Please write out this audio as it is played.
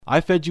I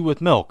fed you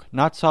with milk,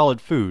 not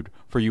solid food,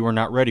 for you were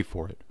not ready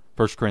for it.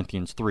 1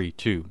 Corinthians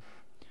 3:2.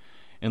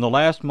 In the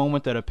last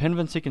moment that a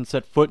Penvancy can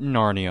set foot in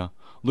Narnia,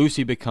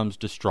 Lucy becomes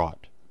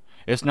distraught.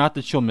 It's not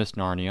that she'll miss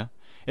Narnia,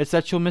 it's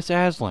that she'll miss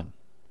Aslan.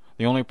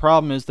 The only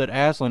problem is that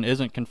Aslan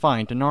isn't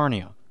confined to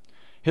Narnia.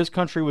 His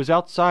country was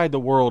outside the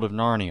world of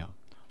Narnia.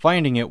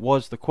 Finding it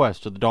was the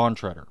quest of the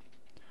Dawn-Treader.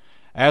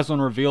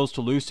 Aslan reveals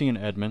to Lucy and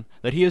Edmund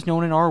that he is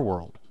known in our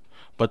world.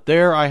 But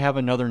there I have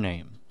another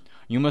name.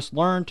 You must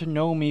learn to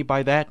know me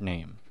by that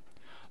name.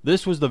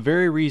 This was the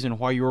very reason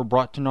why you were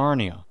brought to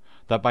Narnia,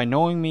 that by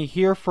knowing me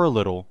here for a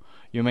little,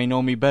 you may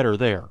know me better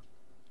there.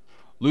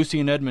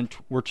 Lucy and Edmund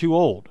were too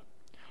old.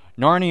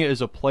 Narnia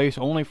is a place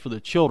only for the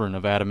children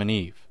of Adam and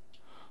Eve.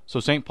 So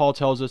St. Paul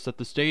tells us that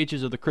the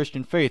stages of the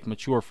Christian faith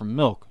mature from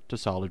milk to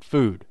solid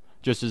food,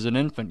 just as an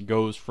infant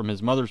goes from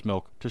his mother's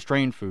milk to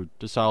strained food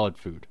to solid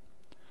food.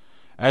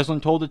 Aslan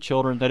told the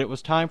children that it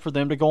was time for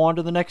them to go on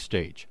to the next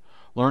stage,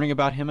 learning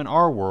about him in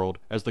our world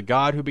as the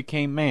God who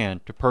became man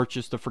to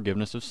purchase the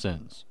forgiveness of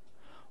sins.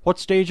 What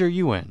stage are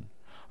you in?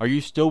 Are you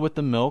still with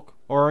the milk,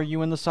 or are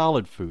you in the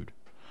solid food?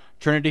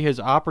 Trinity has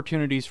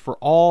opportunities for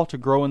all to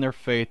grow in their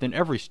faith in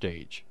every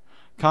stage.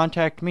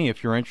 Contact me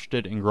if you're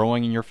interested in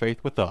growing in your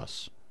faith with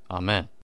us. Amen.